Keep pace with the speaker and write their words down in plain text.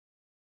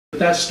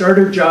that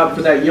starter job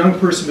for that young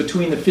person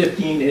between the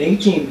 15 and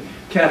 18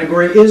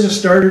 category is a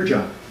starter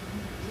job.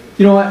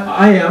 You know,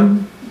 I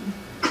am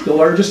the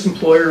largest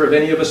employer of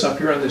any of us up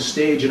here on this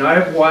stage, and I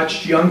have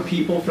watched young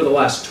people for the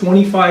last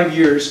 25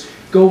 years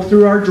go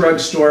through our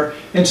drugstore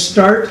and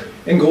start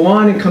and go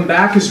on and come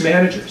back as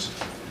managers.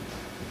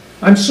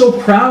 I'm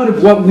so proud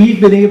of what we've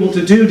been able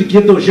to do to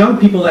give those young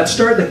people that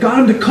start, that got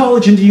them to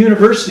college and to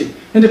university.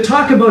 And to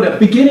talk about a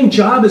beginning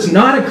job is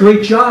not a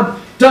great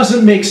job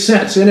doesn't make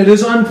sense, and it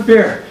is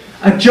unfair.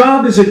 A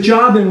job is a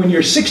job, and when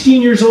you're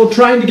 16 years old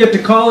trying to get to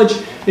college,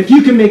 if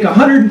you can make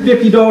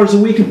 $150 a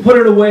week and put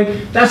it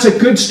away, that's a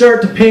good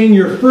start to paying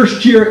your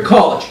first year at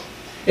college.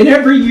 And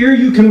every year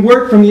you can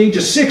work from the age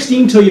of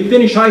 16 till you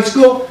finish high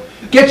school,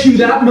 gets you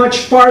that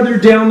much farther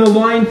down the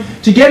line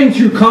to getting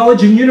through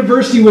college and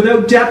university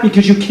without debt,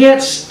 because you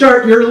can't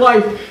start your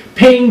life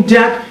paying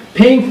debt,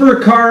 paying for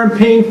a car, and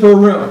paying for a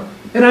room.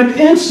 And I'm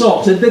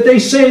insulted that they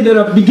say that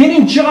a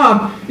beginning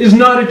job is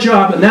not a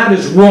job, and that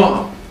is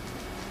wrong.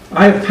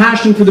 I have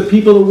passion for the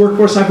people that work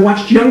for us. I've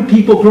watched young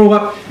people grow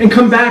up and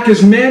come back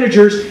as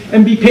managers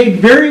and be paid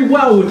very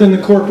well within the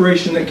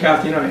corporation that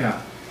Kathy and I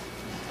have.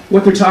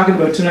 What they're talking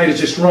about tonight is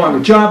just wrong.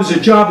 A job is a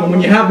job, and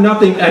when you have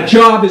nothing, a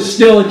job is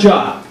still a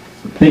job.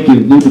 Thank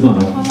you. Lou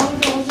Devano.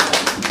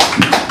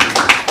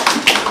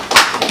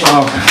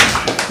 Well,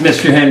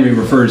 Mr. Henry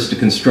refers to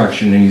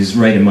construction, and he's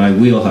right in my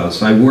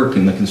wheelhouse. I work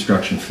in the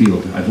construction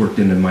field. I've worked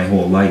in it my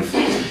whole life.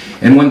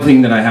 And one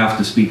thing that I have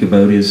to speak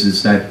about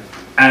is that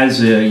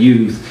as a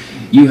youth,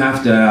 you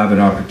have to have an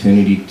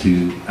opportunity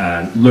to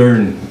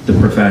learn the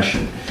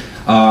profession.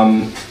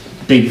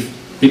 They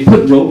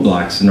put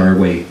roadblocks in our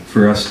way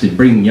for us to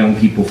bring young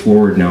people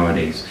forward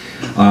nowadays.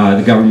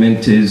 The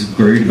government is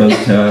worried about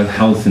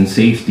health and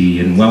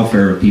safety and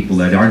welfare of people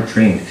that aren't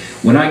trained.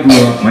 When I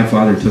grew up, my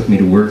father took me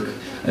to work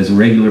as a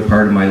regular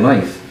part of my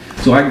life.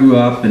 So I grew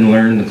up and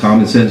learned the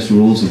common sense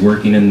rules of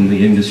working in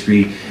the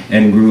industry,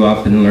 and grew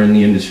up and learned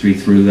the industry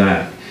through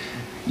that.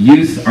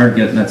 Youth aren't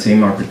getting that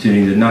same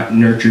opportunity. They're not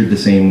nurtured the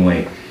same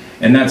way.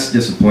 And that's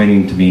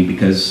disappointing to me,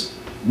 because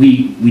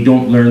we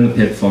don't learn the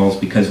pitfalls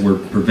because we're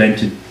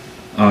prevented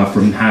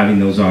from having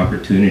those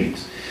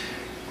opportunities.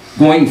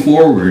 Going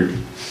forward,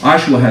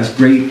 Oshawa has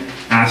great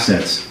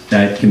assets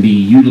that can be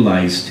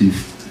utilized to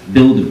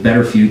build a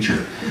better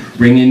future,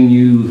 bring in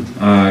new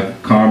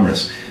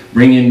commerce,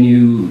 bring in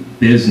new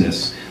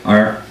business.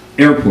 Our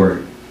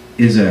airport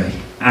is an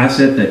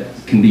asset that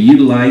can be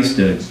utilized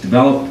to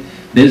develop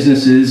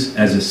businesses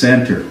as a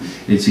center.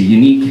 It's a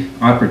unique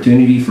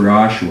opportunity for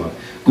Oshawa.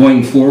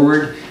 Going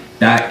forward,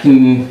 that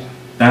in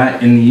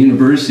the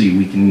university,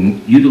 we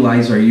can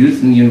utilize our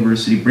youth in the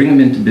university, bring them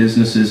into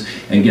businesses,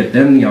 and get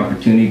them the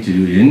opportunity to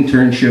do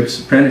internships,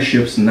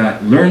 apprenticeships, and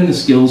that, learn the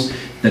skills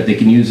that they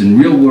can use in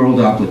real-world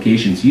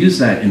applications. Use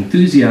that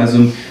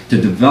enthusiasm to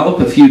develop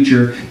a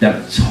future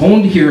that's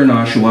honed here in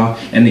Oshawa,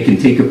 and they can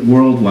take it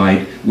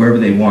worldwide wherever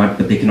they want,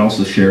 but they can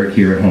also share it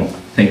here at home.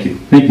 Thank you.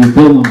 Thank you.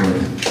 Bill Lumley.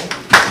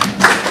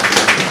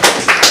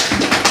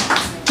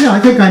 Yeah, I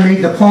think I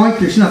made the point.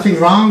 There's nothing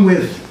wrong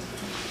with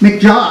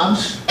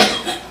McJobs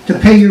to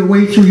pay your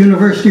way through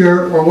university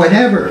or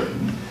whatever.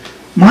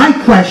 My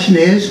question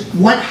is,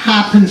 what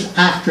happens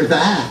after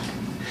that?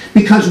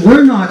 Because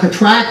we're not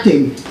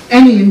attracting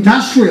any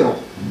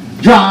industrial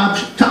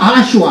jobs to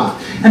Oshawa.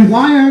 And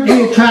why aren't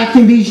we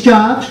attracting these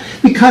jobs?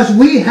 Because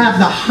we have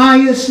the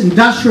highest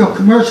industrial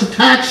commercial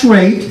tax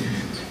rate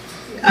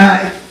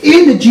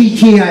in the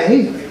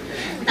GTA.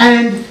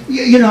 And,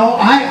 you know,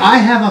 I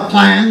have a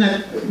plan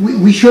that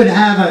we should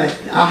have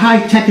a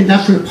high-tech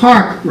industrial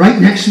park right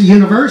next to the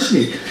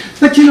university.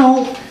 But, you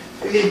know,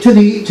 to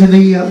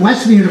the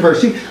west of the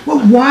university, well,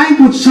 why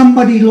would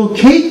somebody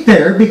locate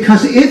there?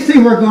 Because if they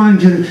were going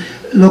to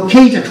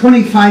locate a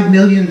 $25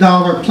 million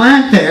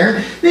plant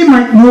there, they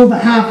might move a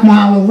half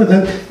mile over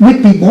the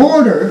Whitby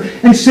border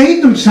and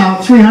save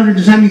themselves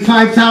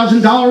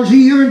 $375,000 a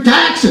year in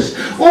taxes.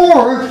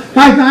 Or,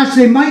 by gosh,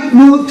 they might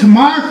move to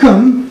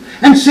Markham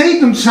and save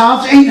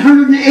themselves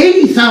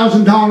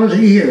 $880,000 a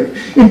year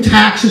in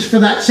taxes for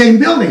that same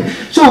building.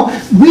 So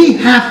we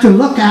have to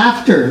look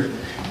after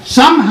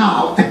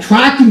somehow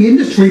attracting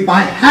industry by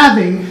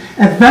having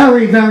a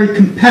very, very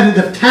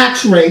competitive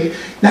tax rate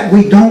that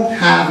we don't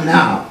have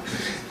now.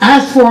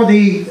 As for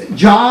the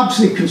jobs,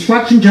 the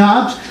construction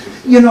jobs,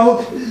 you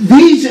know,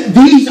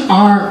 these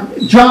are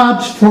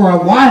jobs for a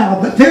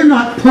while, but they're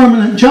not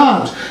permanent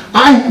jobs.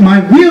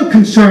 My real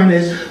concern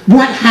is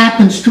what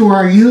happens to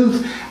our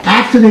youth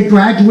after they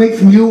graduate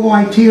from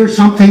UOIT or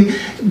something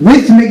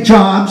with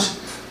McJobs.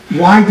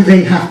 Why do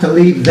they have to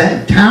leave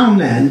that town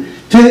then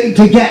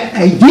to get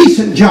a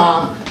decent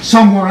job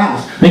somewhere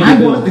else?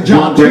 I want the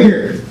jobs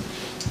here.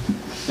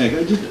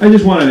 I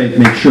just want to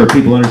make sure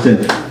people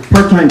understand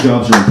part-time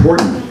jobs are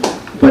important,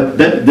 but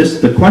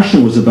the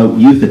question was about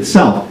youth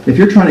itself. If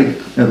you're trying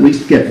to at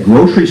least get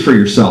groceries for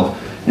yourself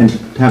and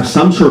have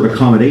some sort of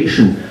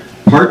accommodation,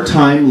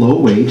 part-time, low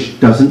wage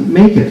doesn't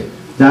make it.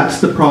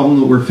 That's the problem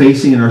that we're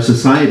facing in our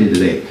society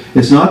today.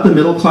 It's not the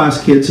middle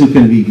class kids who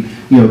can be,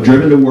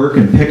 driven to work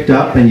and picked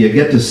up, and you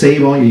get to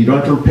save all, you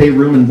don't have to pay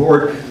room and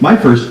board. My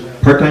first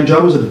part-time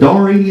job was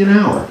 $1.80 an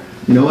hour.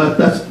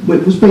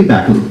 It was way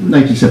back in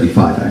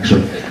 1975,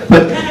 actually.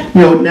 But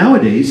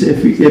nowadays,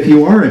 if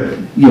you are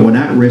an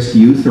at-risk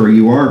youth, or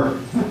you are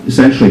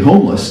essentially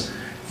homeless,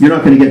 you're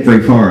not going to get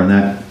very far on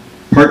that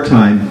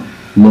part-time,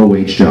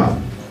 low-wage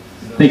job.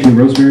 Thank you,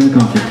 Rosemary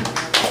McConkie.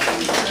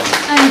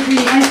 I agree.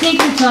 I think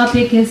the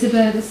topic is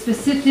about a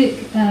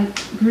specific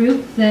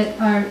group that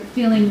are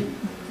feeling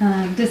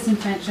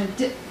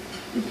disenfranchised,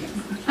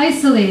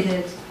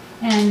 isolated,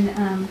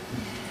 and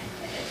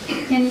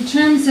in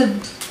terms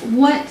of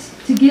what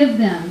to give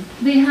them,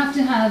 they have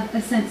to have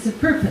a sense of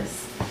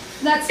purpose.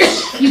 That's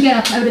what you get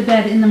up out of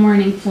bed in the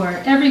morning for.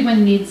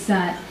 Everyone needs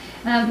that.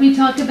 We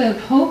talk about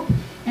hope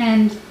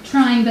and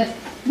trying, but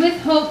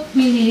with hope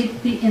we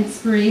need the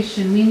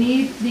inspiration. We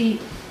need the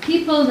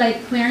people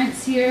like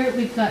Clarence here.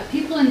 We've got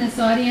people in this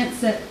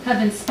audience that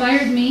have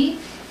inspired me,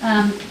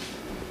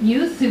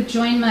 youth who've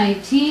joined my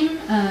team,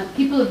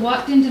 people who've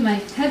walked into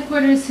my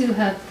headquarters who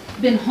have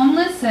been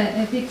homeless.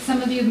 I think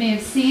some of you may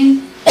have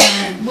seen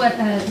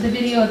the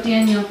video of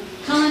Daniel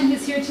Cullen,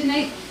 who's here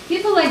tonight.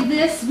 People like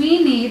this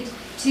we need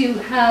to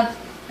have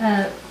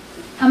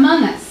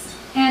among us,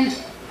 and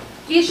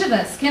each of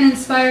us can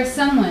inspire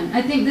someone.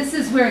 I think this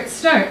is where it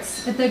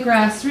starts, at the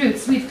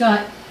grassroots. We've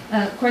got,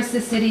 of course,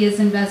 the city is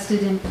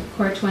invested in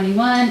Core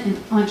 21 and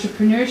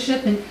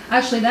entrepreneurship, and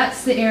actually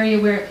that's the area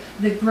where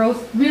the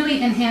growth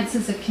really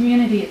enhances a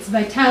community, its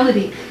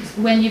vitality.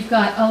 When you've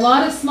got a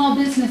lot of small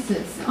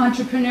businesses,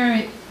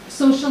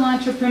 social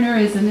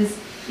entrepreneurism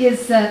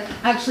is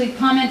actually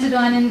commented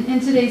on in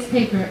today's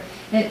paper.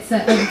 It's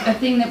a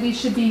thing that we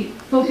should be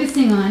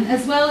focusing on,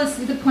 as well as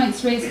the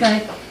points raised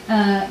by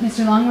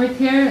Mr. Longworth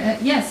here.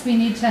 Yes, we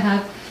need to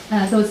have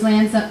those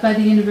lands up by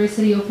the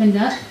university opened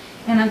up.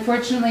 And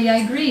unfortunately, I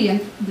agree,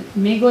 and it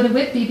may go to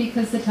Whitby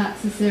because the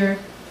taxes there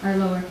are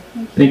lower.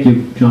 Thank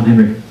you, John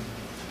Henry.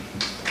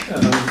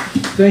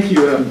 Thank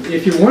you.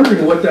 If you're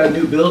wondering what that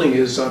new building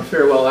is on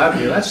Farewell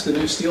Avenue, that's the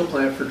new steel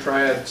plant for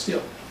Triad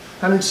Steel.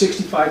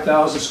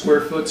 165,000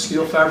 square foot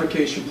steel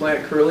fabrication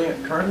plant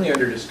currently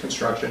under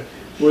construction,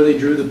 where they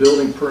drew the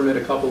building permit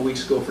a couple of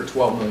weeks ago for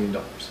 $12 million.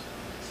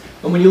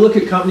 And when you look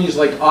at companies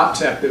like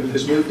Optech that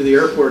has moved to the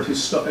airport, who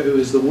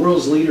is the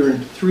world's leader in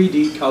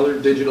 3D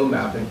colored digital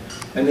mapping,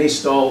 and they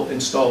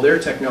install their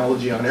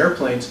technology on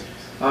airplanes,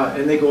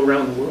 and they go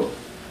around the world.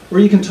 Or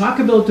you can talk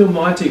about Del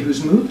Monte,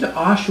 who's moved to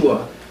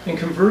Oshawa and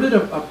converted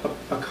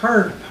a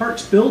car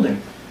parts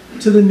building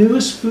to the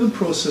newest food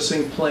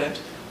processing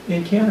plant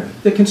in Canada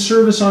that can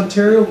service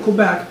Ontario,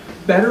 Quebec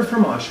better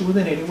from Oshawa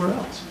than anywhere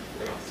else.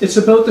 It's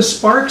about the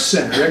Spark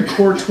Center at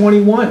Core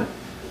 21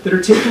 that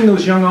are taking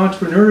those young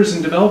entrepreneurs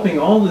and developing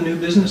all the new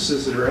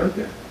businesses that are out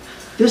there.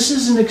 This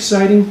is an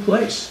exciting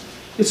place.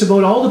 It's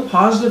about all the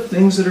positive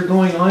things that are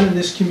going on in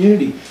this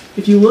community.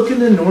 If you look in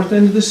the north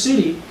end of the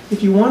city,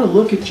 if you want to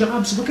look at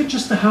jobs, look at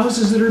just the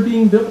houses that are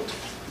being built,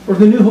 or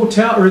the new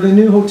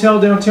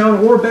hotel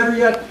downtown, or better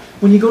yet,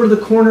 when you go to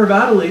the corner of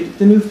Adelaide,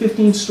 the new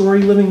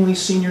 15-story living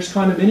lease seniors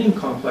condominium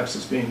complex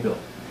is being built,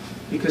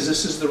 because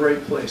this is the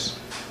right place.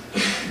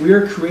 We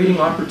are creating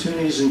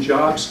opportunities and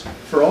jobs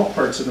for all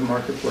parts of the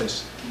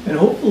marketplace. And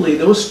hopefully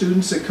those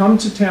students that come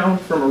to town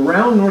from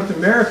around North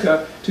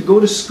America to go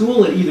to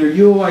school at either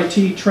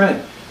UOIT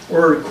Trent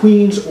or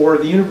Queens or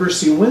the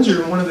University of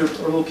Windsor in one of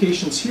their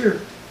locations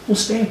here will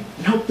stay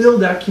and help build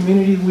that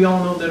community we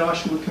all know that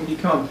Oshawa can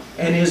become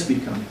and is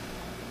becoming.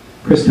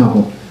 Chris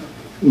Temple.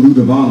 Lou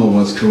Devano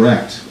was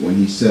correct when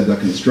he said that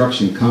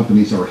construction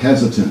companies are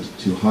hesitant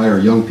to hire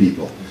young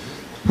people.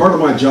 Part of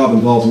my job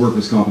involves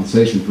workers'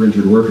 compensation for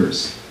injured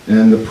workers,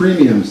 and the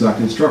premiums that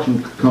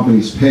construction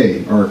companies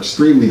pay are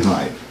extremely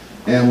high.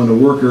 And when a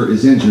worker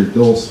is injured,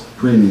 those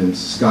premiums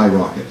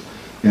skyrocket.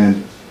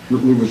 And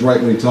Lou was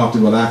right when he talked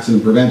about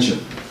accident prevention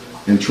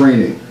and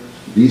training.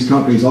 These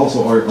companies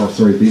also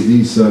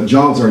these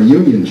jobs are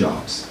union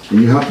jobs, and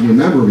you have to be a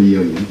member of a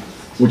union,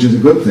 which is a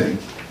good thing.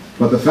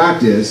 But the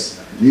fact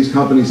is, these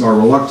companies are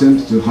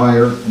reluctant to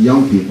hire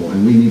young people,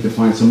 and we need to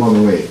find some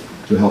other way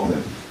to help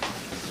them.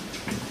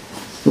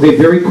 Okay,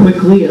 very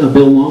quickly,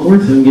 Bill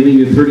Longworth, I'm giving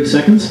you 30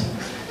 seconds.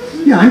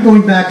 Yeah, I'm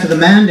going back to the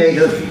mandate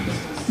of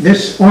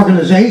this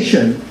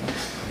organization.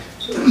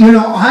 You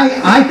know,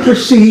 I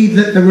perceive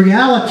that the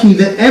reality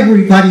that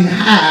everybody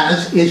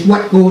has is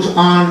what goes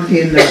on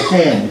in their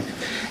head.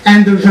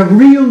 And there's a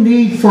real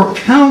need for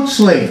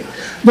counseling.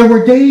 There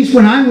were days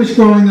when I was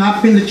growing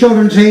up in the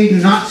children's aid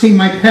and not seeing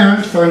my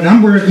parents for a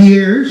number of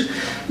years,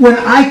 when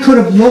I could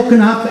have woken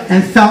up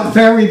and felt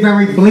very,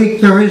 very bleak,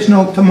 there is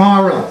no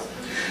tomorrow.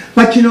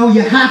 But you know,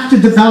 you have to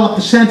develop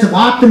a sense of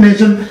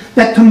optimism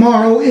that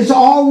tomorrow is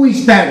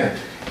always better,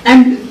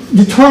 and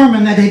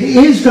determine that it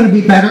is going to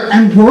be better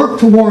and work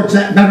towards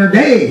that better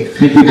day.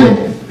 Thank you,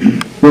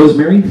 Bill.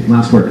 Rosemary,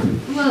 last word.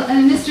 Well,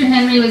 Mr.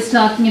 Henry was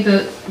talking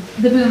about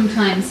the boom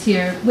times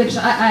here, which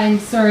I'm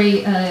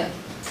sorry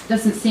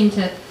doesn't seem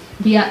to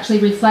be actually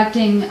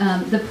reflecting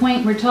the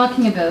point we're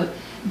talking about.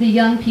 the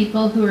young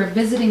people who are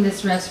visiting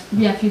this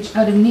refuge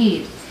out of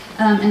need.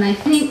 And I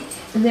think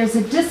there's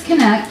a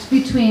disconnect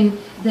between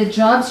the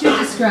jobs you're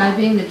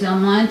describing, the Del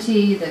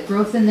Monte, the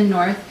growth in the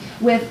north,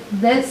 with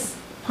this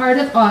part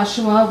of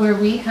Oshawa where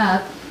we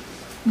have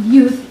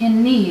youth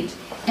in need.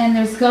 And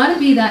there's got to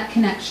be that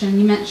connection.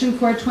 You mentioned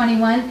Core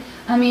 21.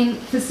 I mean,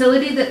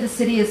 facility that the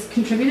city has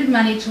contributed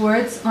money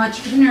towards,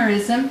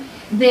 entrepreneurism,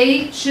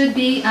 they should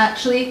be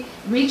actually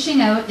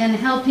reaching out and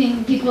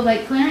helping people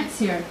like Clarence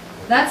here.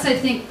 That's, I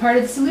think, part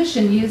of the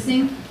solution,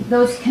 using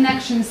those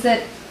connections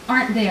that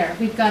aren't there.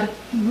 We've got to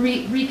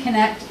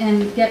reconnect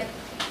and get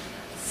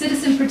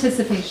citizen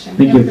participation.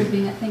 Thank you.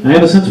 Thank I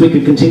have a sense we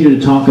could continue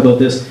to talk about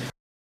this.